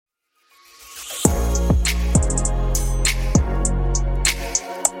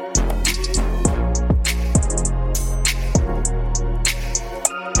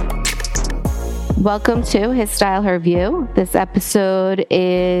Welcome to His Style, Her View. This episode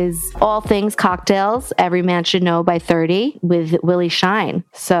is all things cocktails every man should know by 30 with Willie Shine.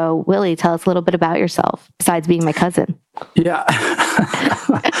 So, Willie, tell us a little bit about yourself, besides being my cousin. Yeah.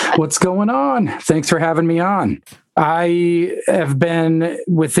 What's going on? Thanks for having me on. I have been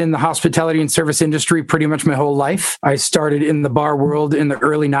within the hospitality and service industry pretty much my whole life. I started in the bar world in the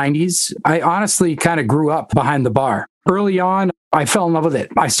early 90s. I honestly kind of grew up behind the bar. Early on, I fell in love with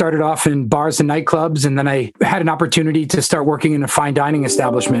it. I started off in bars and nightclubs, and then I had an opportunity to start working in a fine dining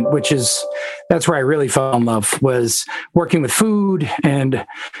establishment, that's where I really fell in love, was working with food and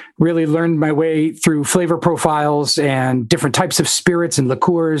really learned my way through flavor profiles and different types of spirits and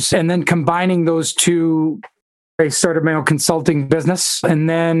liqueurs, and then combining those two. I started my own consulting business. And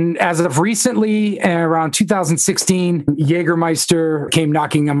then as of recently, around 2016, Jägermeister came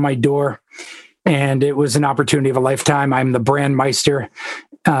knocking on my door. And it was an opportunity of a lifetime. I'm the brand meister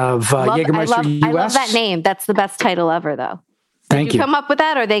of Jägermeister US. I love that name. That's the best title ever, though. Thank you. Did you come up with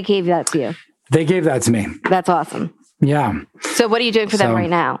that, or they gave that to you? They gave that to me. That's awesome. Yeah. So what are you doing for them right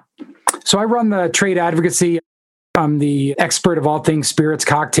now? So I run the trade advocacy. I'm the expert of all things spirits,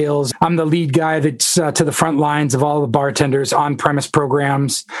 cocktails. I'm the lead guy that's to the front lines of all the bartenders on-premise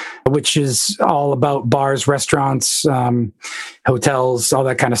programs, which is all about bars, restaurants, hotels, all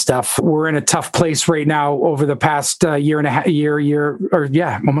that kind of stuff. We're in a tough place right now over the past almost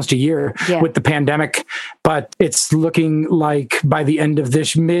a year with the pandemic. But it's looking like by the end of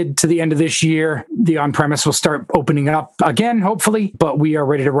mid to the end of this year, the on-premise will start opening up again, hopefully. But we are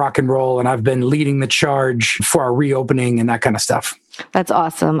ready to rock and roll. And I've been leading the charge for our reopening and that kind of stuff. That's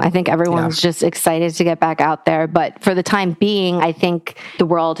awesome. I think everyone's just excited to get back out there. But for the time being, I think the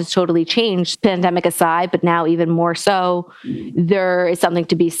world has totally changed, pandemic aside, but now even more so. There is something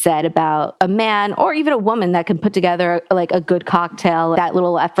to be said about a man or even a woman that can put together like a good cocktail, that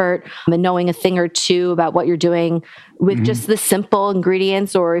little effort, and knowing a thing or two about what you're doing with just the simple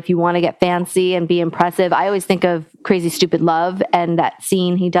ingredients, or if you want to get fancy and be impressive. I always think of Crazy Stupid Love and that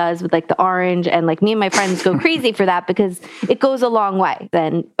scene he does with like the orange, and like me and my friends go crazy for that because it goes a long way.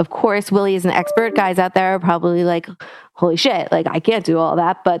 Then of course, Willie is an expert. Guys out there are probably like, holy shit, like I can't do all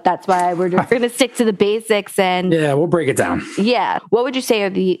that, but that's why we're just going to stick to the basics. And yeah, we'll break it down. Yeah. What would you say are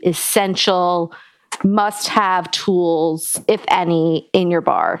the essential must-have tools, if any, in your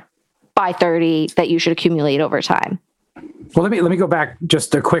bar by 30 that you should accumulate over time? Well, let me go back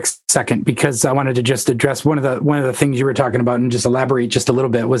just a quick second, because I wanted to just address one of the things you were talking about and just elaborate just a little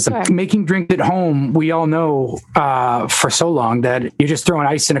bit was making drinks at home. We all know for so long that you're just throwing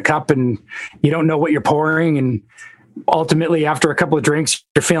ice in a cup and you don't know what you're pouring, and ultimately after a couple of drinks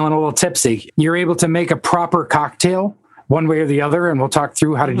you're feeling a little tipsy. You're able to make a proper cocktail one way or the other, and we'll talk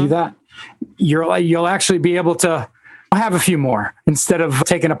through how to do that. You'll actually be able to have a few more instead of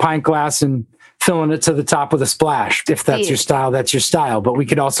taking a pint glass and filling it to the top with a splash. If that's your style, that's your style. But we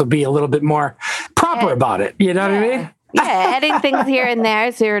could also be a little bit more proper about it. You know what I mean? Yeah, adding things here and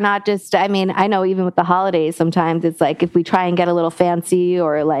there. So you're not just, I know even with the holidays, sometimes it's like if we try and get a little fancy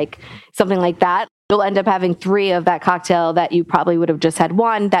or like something like that, you'll end up having 3 of that cocktail that you probably would have just had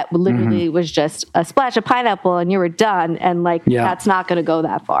one that literally was just a splash of pineapple and you were done. And that's not going to go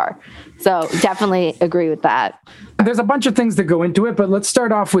that far. So definitely agree with that. There's a bunch of things that go into it, but let's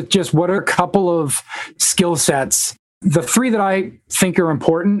start off with just what are a couple of skill sets. The 3 that I think are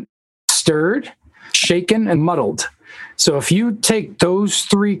important: stirred, shaken, and muddled. So if you take those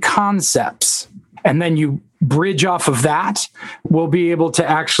 3 concepts and then you bridge off of that, we'll be able to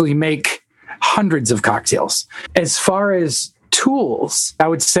actually make hundreds of cocktails. As far as tools, I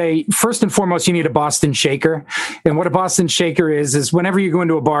would say first and foremost, you need a Boston shaker. And what a Boston shaker is whenever you go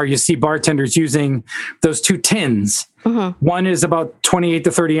into a bar, you see bartenders using those 2 tins. One is about 28 to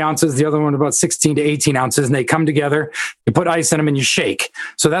 30 ounces. The other one about 16 to 18 ounces. And they come together, you put ice in them and you shake.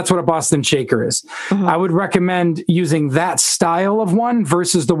 So that's what a Boston shaker is. I would recommend using that style of one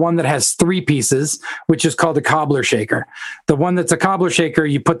versus the one that has 3 pieces, which is called a cobbler shaker. The one that's a cobbler shaker,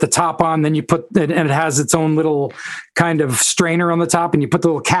 you put the top on, then you put it, and it has its own little kind of strainer on the top, and you put the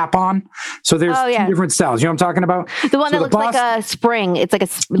little cap on. So there's 2 different styles. You know what I'm talking about? The one that looks like a spring. It's like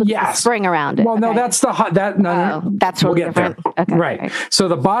a spring around it. Well, no, that's that's totally different. Okay, right. So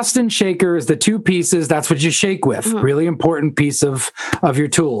the Boston shaker is the 2 pieces. That's what you shake with. Really important piece of your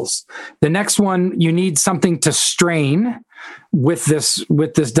tools. The next one, you need something to strain with this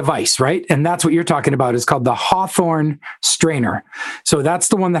device, right? And that's what you're talking about. Is called the Hawthorne strainer. So that's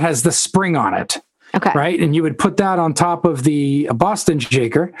the one that has the spring on it. Okay. Right. And you would put that on top of the Boston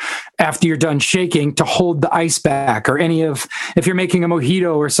shaker after you're done shaking to hold the ice back, or if you're making a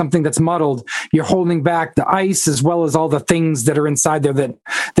mojito or something that's muddled, you're holding back the ice as well as all the things that are inside there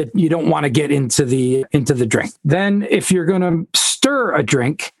that you don't want to get into the drink. Then if you're going to stir a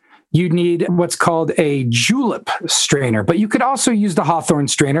drink, you need what's called a julep strainer, but you could also use the Hawthorne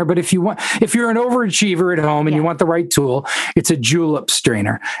strainer. But if you're an overachiever at home and you want the right tool, it's a julep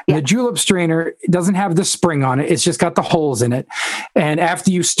strainer. And the julep strainer doesn't have the spring on it. It's just got the holes in it. And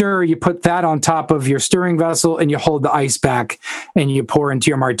after you stir, you put that on top of your stirring vessel and you hold the ice back and you pour into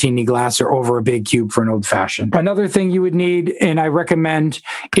your martini glass or over a big cube for an old fashioned. Another thing you would need, and I recommend,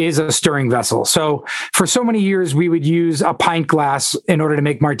 is a stirring vessel. So for so many years, we would use a pint glass in order to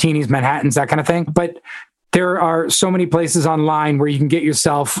make martinis, Manhattans, that kind of thing. But there are so many places online where you can get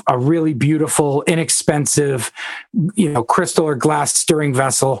yourself a really beautiful, inexpensive, crystal or glass stirring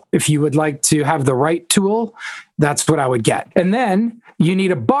vessel. If you would like to have the right tool, that's what I would get. And then you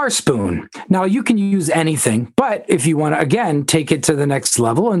need a bar spoon. Now, you can use anything, but if you want to, again, take it to the next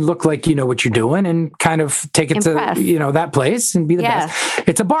level and look like you know what you're doing and kind of take it to, that place and be the best,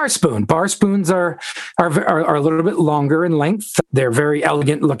 it's a bar spoon. Bar spoons are a little bit longer in length. They're very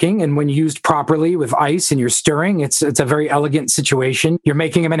elegant looking. And when used properly with ice and you're stirring, it's a very elegant situation. You're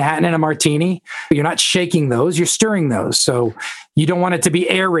making a Manhattan and a martini. You're not shaking those, you're stirring those. So you don't want it to be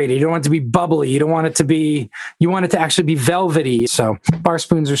aerated. You don't want it to be bubbly. You want it to actually be velvety. So bar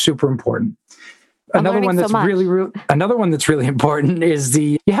spoons are super important. Another one that's really important is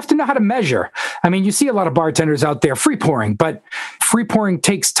you have to know how to measure. I mean, you see a lot of bartenders out there free pouring, but free pouring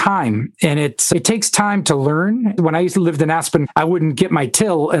takes time, and it takes time to learn. When I used to live in Aspen, I wouldn't get my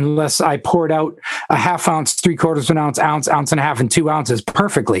till unless I poured out a half ounce, 3/4 of an ounce, ounce and a half, and 2 ounces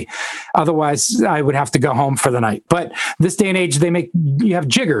perfectly. Otherwise, I would have to go home for the night. But this day and age, you have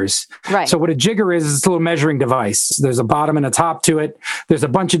jiggers. Right. So what a jigger is a little measuring device. There's a bottom and a top to it. There's a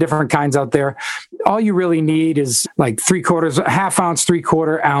bunch of different kinds out there. All you really need is like 3/4, half ounce,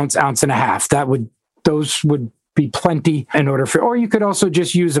 3/4 ounce, ounce and a half. Those would be plenty in order or you could also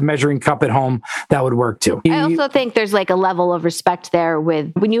just use a measuring cup at home. That would work too. I also think there's like a level of respect there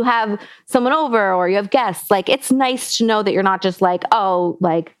with when you have someone over or you have guests, like it's nice to know that you're not just like, oh,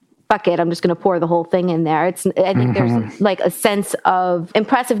 like, fuck it, I'm just going to pour the whole thing in there. I think there's like a sense of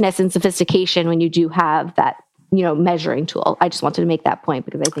impressiveness and sophistication when you do have that measuring tool. I just wanted to make that point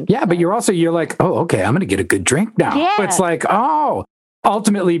because I think but you're like, oh, okay, I'm going to get a good drink now. Yeah. It's like, oh,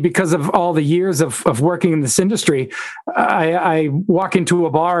 ultimately, because of all the years of working in this industry, I walk into a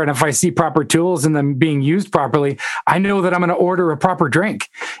bar and if I see proper tools and them being used properly, I know that I'm going to order a proper drink.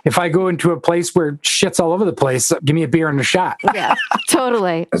 If I go into a place where shit's all over the place, give me a beer and a shot. Yeah,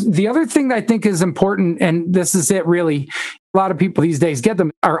 totally. The other thing that I think is important, and this is it really, a lot of people these days get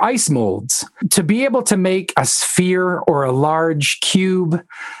them, are ice molds. To be able to make a sphere or a large cube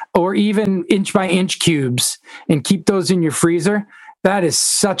or even inch by inch cubes and keep those in your freezer, that is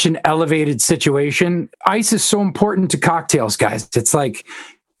such an elevated situation. Ice is so important to cocktails, guys. It's like,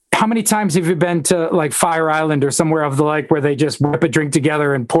 how many times have you been to like Fire Island or somewhere of the like where they just whip a drink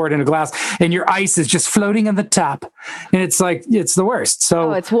together and pour it in a glass and your ice is just floating on the top? And it's like, it's the worst.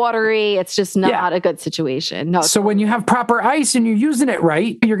 So it's watery. It's just not a good situation. No. So when you have proper ice and you're using it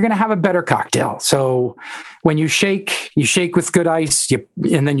right, you're going to have a better cocktail. So when you shake with good ice,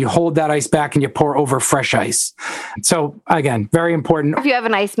 and then you hold that ice back and you pour over fresh ice. So again, very important. If you have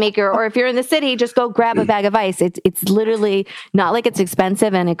an ice maker or if you're in the city, just go grab a bag of ice. It's literally not like it's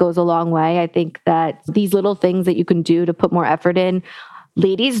expensive and it goes a long way. I think that these little things that you can do to put more effort in,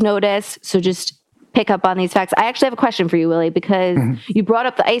 ladies notice. So just pick up on these facts. I actually have a question for you, Willie, because you brought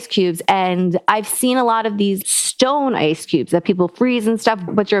up the ice cubes and I've seen a lot of these stone ice cubes that people freeze and stuff.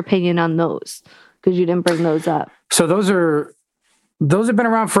 What's your opinion on those? Because you didn't bring those up. So those have been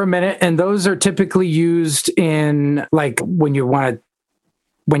around for a minute, and those are typically used in like when you want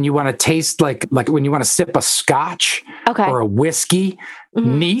to taste like when you want to sip a scotch or a whiskey,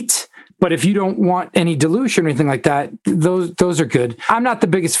 neat. But if you don't want any dilution or anything like that, those are good. I'm not the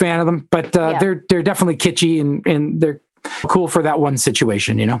biggest fan of them, but they're definitely kitschy and they're cool for that one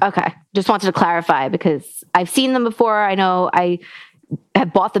situation, Okay. Just wanted to clarify because I've seen them before. I know I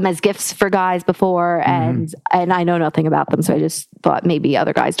have bought them as gifts for guys before and I know nothing about them. So I just thought maybe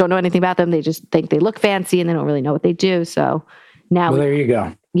other guys don't know anything about them. They just think they look fancy and they don't really know what they do. So now there you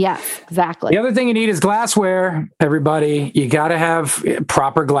go. Yes, exactly. The other thing you need is glassware, everybody. You got to have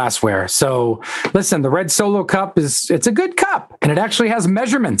proper glassware. So listen, the Red Solo cup it's a good cup and it actually has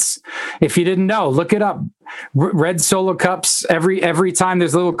measurements. If you didn't know, look it up. red Solo cups. Every time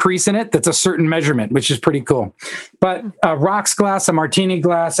there's a little crease in it, that's a certain measurement, which is pretty cool. But a rocks glass, a martini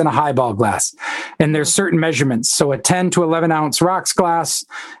glass, and a highball glass. And there's certain measurements. So a 10 to 11 ounce rocks glass,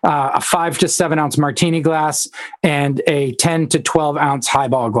 a 5 to 7 ounce martini glass, and a 10 to 12 ounce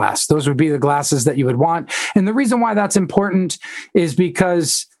highball glass. Those would be the glasses that you would want. And the reason why that's important is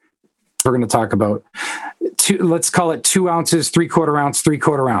because we're going to talk about let's call it 2 ounces, 3/4 ounce,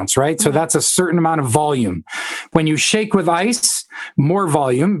 3/4 ounce, right? So that's a certain amount of volume. When you shake with ice, more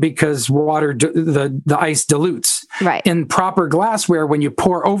volume because water, the ice dilutes. Right. In proper glassware, when you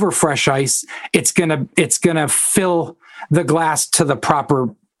pour over fresh ice, it's gonna fill the glass to the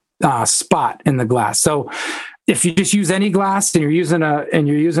proper spot in the glass. So if you just use any glass and you're using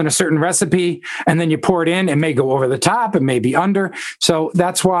a certain recipe and then you pour it in, it may go over the top, it may be under. So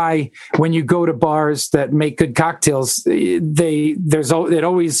that's why when you go to bars that make good cocktails, you see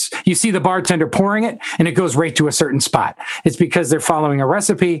the bartender pouring it and it goes right to a certain spot. It's because they're following a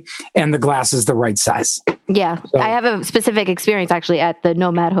recipe and the glass is the right size. Yeah. So, I have a specific experience actually at the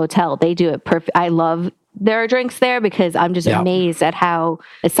Nomad Hotel. They do it perfect. I love their drinks there because I'm just amazed at how,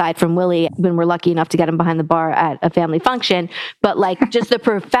 aside from Willie, when we're lucky enough to get him behind the bar at a family function, but like just the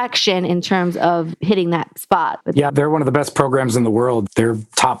perfection in terms of hitting that spot. Yeah, they're one of the best programs in the world. They're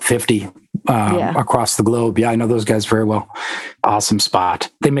top 50 across the globe. Yeah, I know those guys very well. Awesome spot.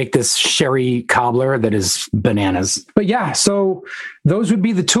 They make this sherry cobbler that is bananas. But yeah, so those would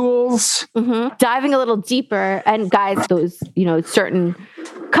be the tools. Mm-hmm. Diving a little deeper, and guys, those, certain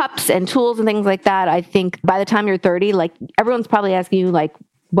cups and tools and things like that, I think by the time you're 30, like everyone's probably asking you like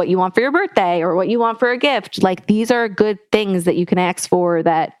what you want for your birthday or what you want for a gift. Like these are good things that you can ask for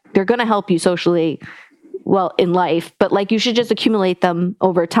that they're going to help you socially in life, but like you should just accumulate them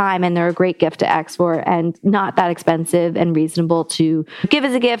over time, and they're a great gift to ask for and not that expensive and reasonable to give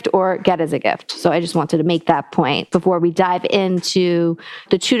as a gift or get as a gift. So I just wanted to make that point before we dive into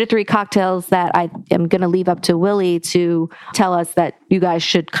the 2 to 3 cocktails that I am going to leave up to Willie to tell us that you guys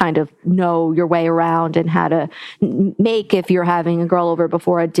should kind of know your way around and how to make if you're having a girl over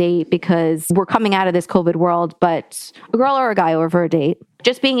before a date, because we're coming out of this COVID world, but a girl or a guy over for a date,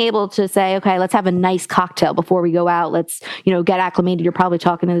 just being able to say, okay, let's have a nice cocktail before we go out. Let's, get acclimated. You're probably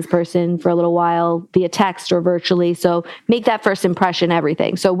talking to this person for a little while via text or virtually. So make that first impression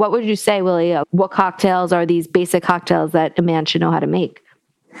everything. So what would you say, Willie? What cocktails are these basic cocktails that a man should know how to make?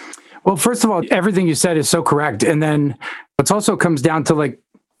 Well, first of all, everything you said is so correct. And then it also comes down to like,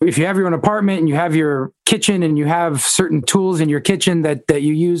 if you have your own apartment and you have your kitchen and you have certain tools in your kitchen that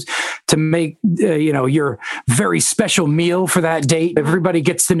you use to make, your very special meal for that date, everybody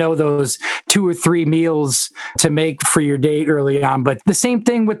gets to know those 2 or 3 meals to make for your date early on. But the same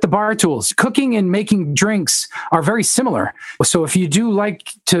thing with the bar tools. Cooking and making drinks are very similar. So if you do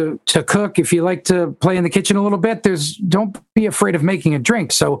like to cook, if you like to play in the kitchen a little bit, don't be afraid of making a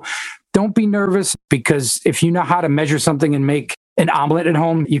drink. So don't be nervous, because if you know how to measure something and make an omelet at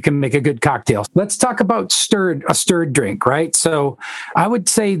home, you can make a good cocktail. Let's talk about a stirred drink, right? So I would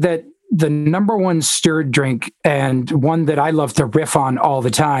say that the number one stirred drink, and one that I love to riff on all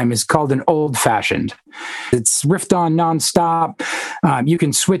the time, is called an old fashioned. It's riffed on nonstop. You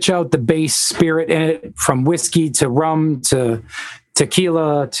can switch out the base spirit in it from whiskey to rum to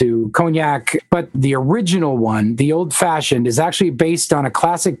tequila to cognac. But the original one, the old fashioned, is actually based on a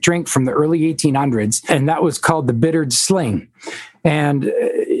classic drink from the early 1800s, and that was called the bittered sling. And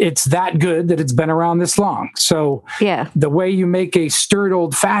it's that good that it's been around this long. So the way you make a stirred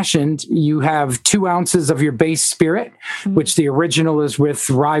old fashioned, you have 2 ounces of your base spirit, which the original is with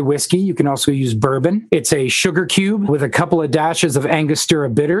rye whiskey. You can also use bourbon. It's a sugar cube with a couple of dashes of Angostura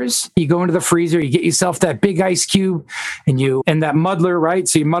bitters. You go into the freezer, you get yourself that big ice cube and that muddler, right?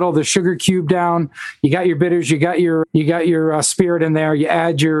 So you muddle the sugar cube down. You got your bitters, you got your spirit in there. You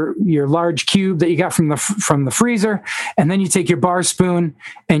add your large cube that you got from the freezer, and then you take your bar spoon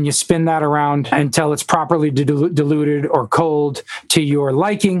and you spin that around until it's properly diluted or cold to your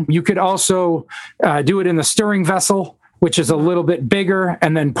liking. You could also do it in the stirring vessel, which is a little bit bigger,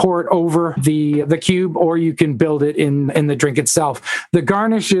 and then pour it over the cube, or you can build it in the drink itself. The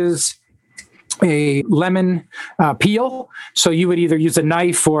garnish is a lemon peel, so you would either use a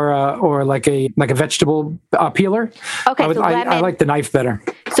knife or like a vegetable peeler. Okay, I like the knife better.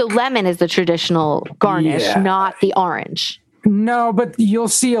 So lemon is the traditional garnish, not the orange. No, but you'll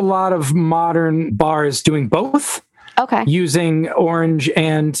see a lot of modern bars doing both. Okay. Using orange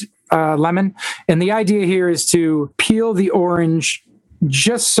and lemon. And the idea here is to peel the orange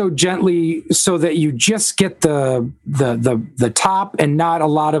just so gently so that you just get the top and not a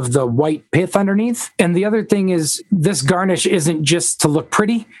lot of the white pith underneath. And the other thing is, this garnish isn't just to look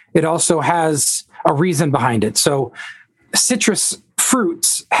pretty. It also has a reason behind it. So citrus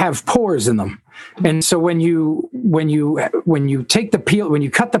fruits have pores in them. And so when you take the peel, when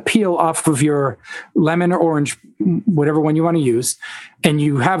you cut the peel off of your lemon or orange, whatever one you want to use, and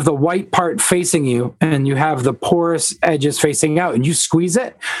you have the white part facing you and you have the porous edges facing out and you squeeze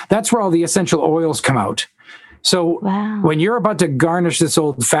it, that's where all the essential oils come out. So when you're about to garnish this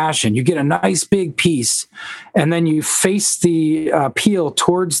old fashioned, you get a nice big piece and then you face the peel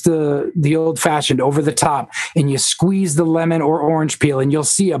towards the old fashioned over the top and you squeeze the lemon or orange peel and you'll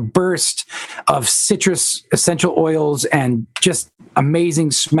see a burst of citrus essential oils and just amazing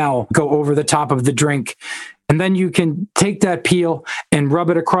smell go over the top of the drink. And then you can take that peel and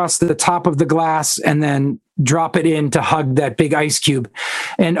rub it across the top of the glass and then drop it in to hug that big ice cube.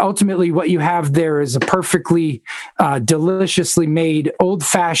 And ultimately what you have there is a perfectly deliciously made old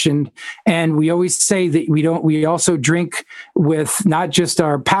fashioned. And we always say that we also drink with not just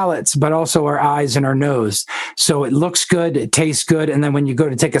our palates, but also our eyes and our nose. So it looks good, it tastes good. And then when you go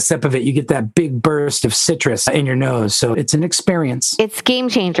to take a sip of it, you get that big burst of citrus in your nose. So it's an experience. It's game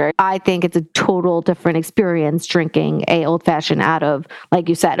changer. I think it's a total different experience drinking a old fashioned out of, like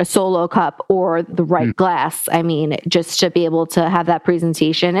you said, a solo cup or the right glass. I mean, just to be able to have that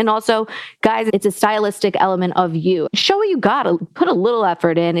presentation. And also, guys, it's a stylistic element of you. Show what you got. Put a little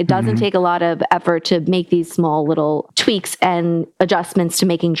effort in. It doesn't take a lot of effort to make these small little tweaks and adjustments to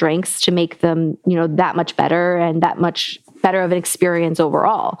making drinks to make them, that much better and that much better of an experience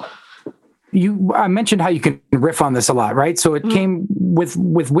overall. I mentioned how you can riff on this a lot, right? So it came with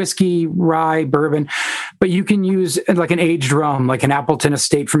whiskey, rye, bourbon, but you can use like an aged rum, like an Appleton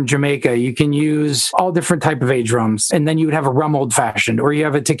Estate from Jamaica. You can use all different type of aged rums. And then you would have a rum old fashioned, or you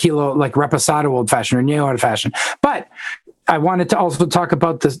have a tequila like Reposado old fashioned or Neo old fashioned. But I wanted to also talk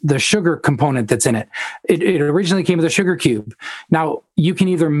about the sugar component that's in it. It originally came with a sugar cube. Now, you can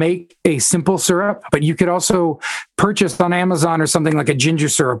either make a simple syrup, but you could also purchase on Amazon or something like a ginger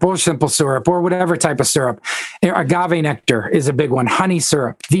syrup or simple syrup or whatever type of syrup. Agave nectar is a big one. Honey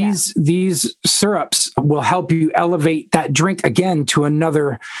syrup. These syrups will help you elevate that drink again to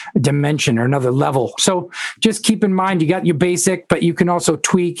another dimension or another level. So just keep in mind, you got your basic, but you can also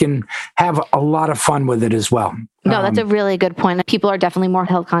tweak and have a lot of fun with it as well. No, that's a really good point. People are definitely more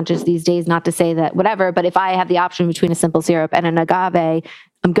health conscious these days, not to say that whatever, but if I have the option between a simple syrup and an agave,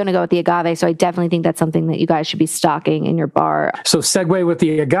 I'm going to go with the agave. So I definitely think that's something that you guys should be stocking in your bar. So segue with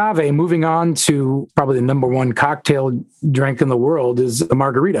the agave, moving on to probably the number one cocktail drink in the world is a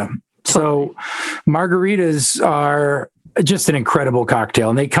margarita. So margaritas are just an incredible cocktail.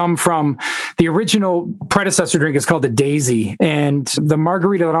 And they come from the original predecessor drink is called the Daisy. And the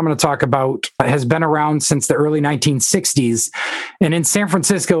margarita that I'm going to talk about has been around since the early 1960s. And in San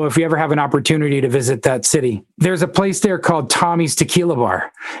Francisco, if you ever have an opportunity to visit that city, there's a place there called Tommy's Tequila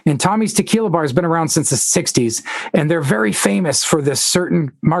Bar. And Tommy's Tequila Bar has been around since the 60s. And they're very famous for this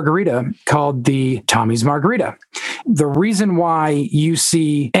certain margarita called the Tommy's Margarita. The reason why you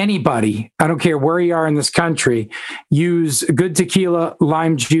see anybody, I don't care where you are in this country, use good tequila,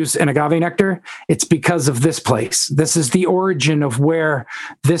 lime juice, and agave nectar, it's because of this place. This is the origin of where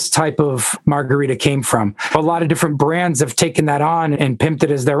this type of margarita came from. A lot of different brands have taken that on and pimped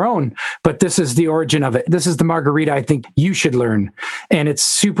it as their own, but this is the origin of it. This is the margarita I think you should learn. And it's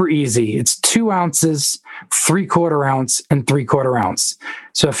super easy. It's 2 ounces, 3/4 ounce, and 3/4 ounce.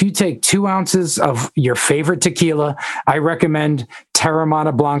 So if you take 2 ounces of your favorite tequila, I recommend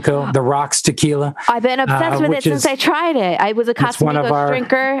Teremana Blanco, the Rocks tequila. I've been obsessed with it since I tried it. I was a Casamigos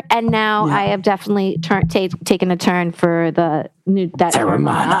drinker, and now I have definitely taken a turn for the new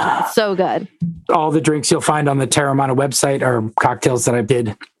Teremana. So good. All the drinks you'll find on the Teremana website are cocktails that I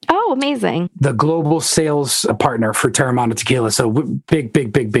did. Oh, amazing. The global sales partner for Teremana Tequila. So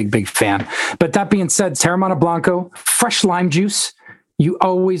big fan. But that being said, Teremana Blanco, fresh lime juice. You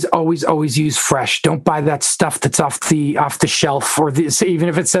always use fresh. Don't buy that stuff that's off the shelf or even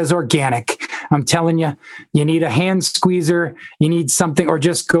if it says organic. I'm telling you, you need a hand squeezer. You need something, or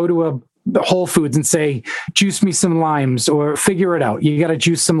just go to a Whole Foods and say, juice me some limes, or figure it out. You got to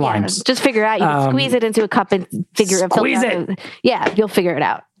juice some limes. Just figure it out. You can squeeze it into a cup and figure it out. Squeeze it. Yeah, you'll figure it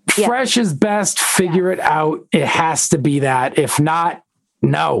out. Yeah. Fresh is best. Figure it out. It has to be that. If not,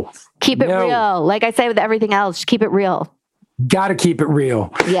 no. Keep it real. Like I say with everything else, just keep it real. Got to keep it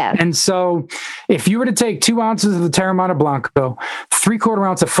real. Yeah. And so if you were to take 2 ounces of the Teremana Blanco, 3/4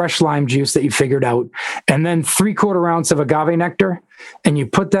 ounce of fresh lime juice that you figured out, and then 3/4 ounce of agave nectar, and you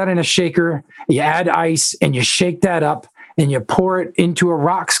put that in a shaker, you add ice and you shake that up and you pour it into a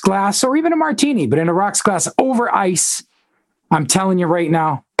rocks glass or even a martini, but in a rocks glass over ice, I'm telling you right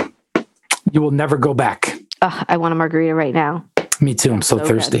now, you will never go back. I want a margarita right now. Me too. I'm so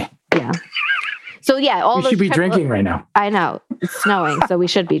thirsty. Good. Yeah. So yeah, we should be drinking right now. I know it's snowing, so we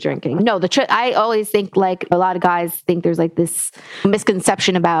should be drinking. No, I always think like a lot of guys think there's like this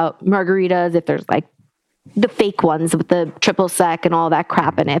misconception about margaritas, if there's like the fake ones with the triple sec and all that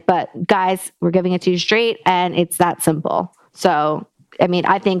crap in it. But guys, we're giving it to you straight, and it's that simple. So, I mean,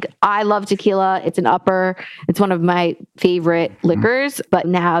 I think I love tequila. It's an upper. It's one of my favorite liquors, but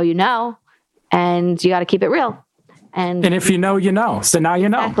now you know, and you got to keep it real. And if you know, you know. So now you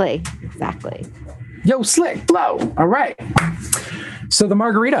know. Exactly. Yo, Slick, blow. All right. So the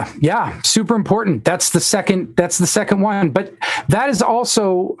margarita, yeah, super important. That's the second one. But that is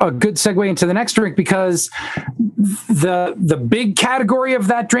also a good segue into the next drink, because the big category of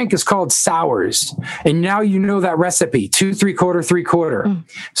that drink is called sours. And now you know that recipe, 2 3/4 3/4.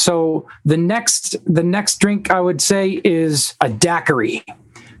 So the next drink I would say is a daiquiri.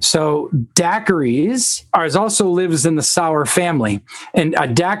 So daiquiris also lives in the sour family. And a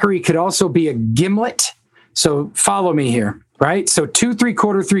daiquiri could also be a gimlet. So follow me here, right? So 2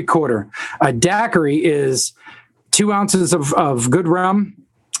 3/4 3/4. A daiquiri is 2 ounces of good rum,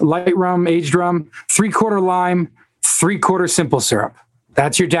 light rum, aged rum, 3/4 lime, 3/4 simple syrup.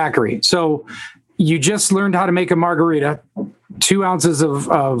 That's your daiquiri. So you just learned how to make a margarita. 2 ounces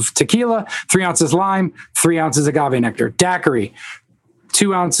of tequila, 3 ounces lime, 3 ounces agave nectar. Daiquiri.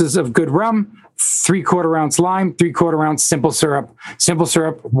 2 ounces of good rum, 3/4 ounce lime, 3/4 ounce simple syrup. Simple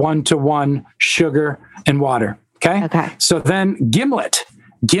syrup, 1-to-1 sugar and water. Okay. So then gimlet.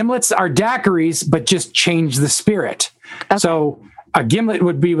 Gimlets are daiquiris, but just change the spirit. Okay. So a gimlet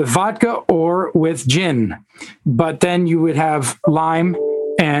would be with vodka or with gin, but then you would have lime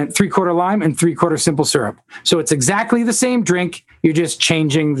and 3/4 lime and 3/4 simple syrup. So it's exactly the same drink. You're just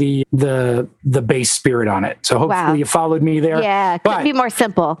changing the base spirit on it. So hopefully you followed me there. Yeah, it could be more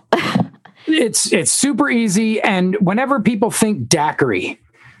simple. It's super easy. And whenever people think daiquiri,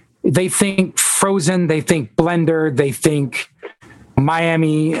 they think frozen, they think blender, they think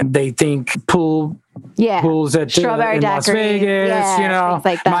Miami, they think pools at in Las Vegas,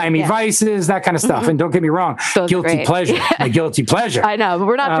 like Miami Vices, that kind of stuff. And don't get me wrong, guilty pleasure, my guilty pleasure. I know, but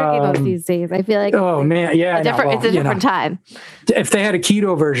we're not drinking those these days. I feel like it's a different time. If they had a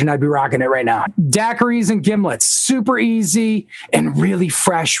keto version, I'd be rocking it right now. Daiquiris and gimlets, super easy and really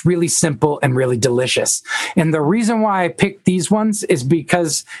fresh, really simple, and really delicious. And the reason why I picked these ones is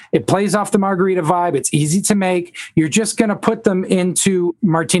because it plays off the margarita vibe. It's easy to make. You're just going to put them into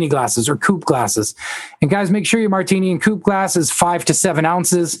martini glasses or coupe glasses. And guys, make sure your martini and coupe glass is 5 to 7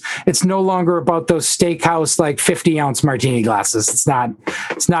 ounces. It's no longer about those steakhouse, like 50-ounce martini glasses. It's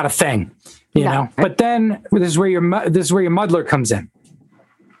not a thing. You know, but then this is where your muddler comes in.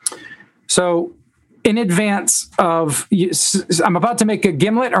 So in advance of, I'm about to make a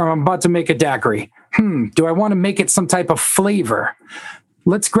gimlet or I'm about to make a daiquiri. Do I want to make it some type of flavor?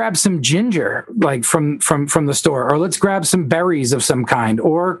 Let's grab some ginger, like from the store, or let's grab some berries of some kind,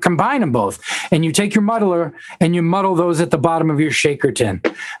 or combine them both. And you take your muddler and you muddle those at the bottom of your shaker tin.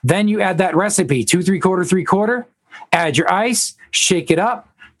 Then you add that recipe, 2 3/4 3/4, add your ice, shake it up.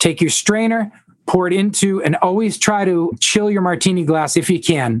 Take your strainer, pour it into, and always try to chill your martini glass if you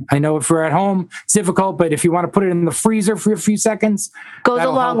can. I know if we're at home, it's difficult, but if you want to put it in the freezer for a few seconds, goes a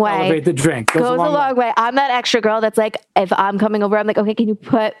long way. Elevate the drink. Goes a long way. I'm that extra girl that's like, if I'm coming over, I'm like, okay, can you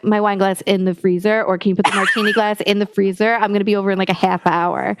put my wine glass in the freezer, or can you put the martini glass in the freezer? I'm going to be over in like a half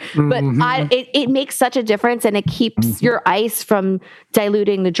hour. But it makes such a difference, and it keeps your ice from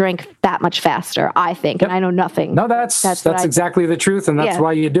diluting the drink that much faster, I think. Yep. And I know nothing. No, that's exactly the truth, and that's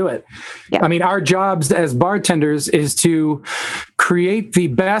why you do it. Yeah. I mean, our jobs as bartenders is to create the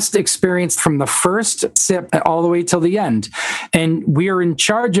best experience from the first sip all the way till the end. And we are in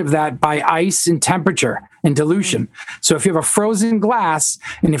charge of that by ice and temperature and dilution. So if you have a frozen glass,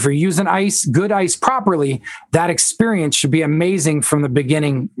 and if you're using good ice properly, that experience should be amazing from the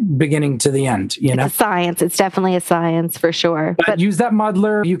beginning to the end. You know, it's a science. It's definitely a science for sure. But use that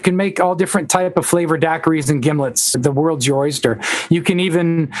muddler. You can make all different type of flavor daiquiris and gimlets. The world's your oyster. You can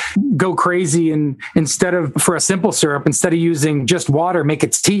even go crazy and for a simple syrup, instead of using just water, make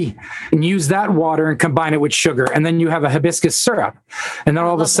it tea and use that water and combine it with sugar. And then you have a hibiscus syrup. And then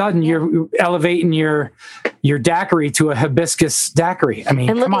all of a sudden you're elevating your daiquiri to a hibiscus daiquiri. I mean,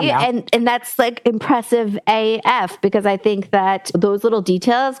 come on now. And that's like impressive AF, because I think that those little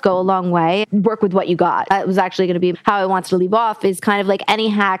details go a long way. Work with what you got. That was actually going to be how I wanted to leave off, is kind of like any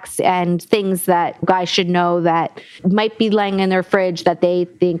hacks and things that guys should know that might be laying in their fridge that they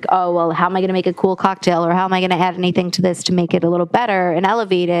think, oh, well, how am I going to make a cool cocktail, or how am I going to add anything to this to make it a little better and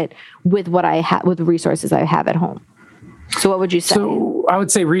elevate it with what I have, with the resources I have at home. So what would you say? So I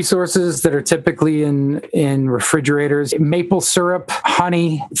would say resources that are typically in refrigerators. Maple syrup,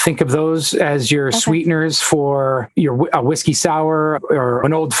 honey, think of those as your sweeteners for a whiskey sour or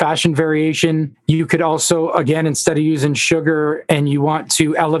an old-fashioned variation. You could also, again, instead of using sugar and you want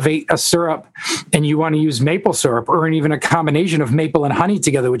to elevate a syrup and you want to use maple syrup or even a combination of maple and honey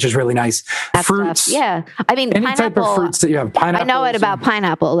together, which is really nice. That's fruits. Tough. Yeah. I mean, any type of fruits that you have. Pineapple. I know it about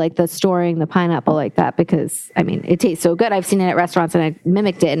pineapple, like the storing the pineapple like that, because I mean, it tastes so good. I've seen it at restaurants and I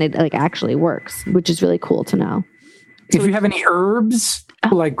mimicked it and it like actually works, which is really cool to know. If you have any herbs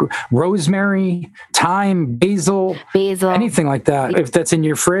like rosemary, thyme, basil, anything like that, if that's in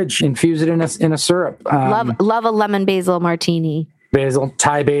your fridge, infuse it in a syrup. Love a lemon basil martini.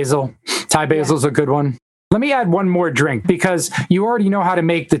 Thai basil. Thai basil's a good one. Let me add one more drink because you already know how to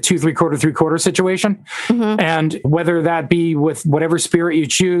make the 2 3/4 situation. Mm-hmm. And whether that be with whatever spirit you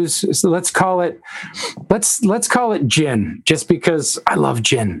choose, so let's call it gin, just because I love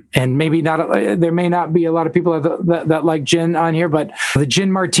gin. And maybe there may not be a lot of people that like gin on here, but the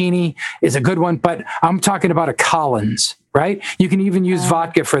gin martini is a good one. But I'm talking about a Collins, right? You can even use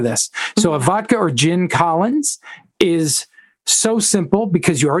vodka for this. So a vodka or gin Collins is so simple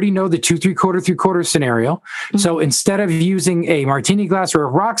because you already know the 2 3/4 scenario. Mm-hmm. So instead of using a martini glass or a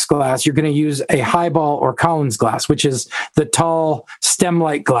rocks glass, you're going to use a highball or Collins glass, which is the tall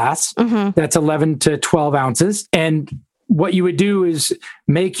stem-like glass. Mm-hmm. That's 11 to 12 ounces. And what you would do is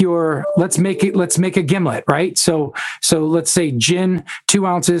let's make a gimlet, right? So let's say gin, 2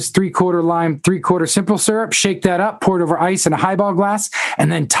 ounces, 3/4 lime, 3/4 simple syrup, shake that up, pour it over ice in a highball glass, and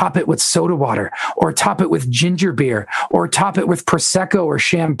then top it with soda water or top it with ginger beer or top it with Prosecco or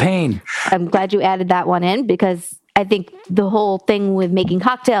champagne. I'm glad you added that one in because I think the whole thing with making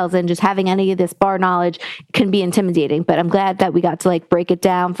cocktails and just having any of this bar knowledge can be intimidating, but I'm glad that we got to like break it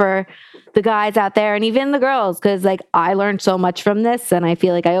down for the guys out there and even the girls, because like I learned so much from this and I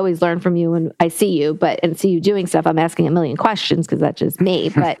feel like I always learn from you when I see you, and see you doing stuff. I'm asking a million questions because that's just me,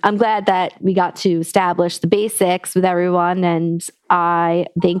 but I'm glad that we got to establish the basics with everyone. And I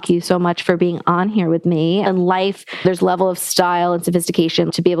thank you so much for being on here with me. In life, there's level of style and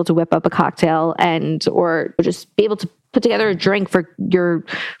sophistication to be able to whip up a cocktail or just be able to put together a drink for your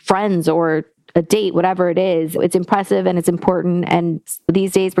friends or a date, whatever it is. It's impressive and it's important. And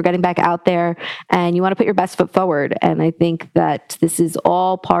these days we're getting back out there and you want to put your best foot forward. And I think that this is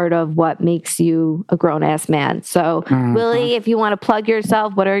all part of what makes you a grown ass man. So Willie, if you want to plug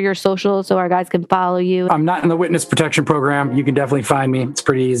yourself, what are your socials so our guys can follow you? I'm not in the witness protection program. You can definitely find me. It's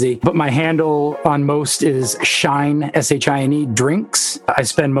pretty easy. But my handle on most is Shine, SHINE drinks. I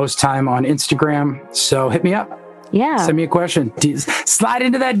spend most time on Instagram. So hit me up. Yeah. Send me a question. Slide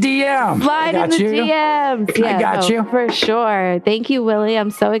into that DM. Slide in the DMs. Yeah, I got you. For sure. Thank you, Willie.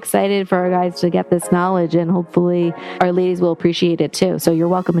 I'm so excited for our guys to get this knowledge and hopefully our ladies will appreciate it too. So you're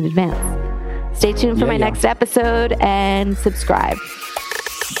welcome in advance. Stay tuned for my next episode and subscribe.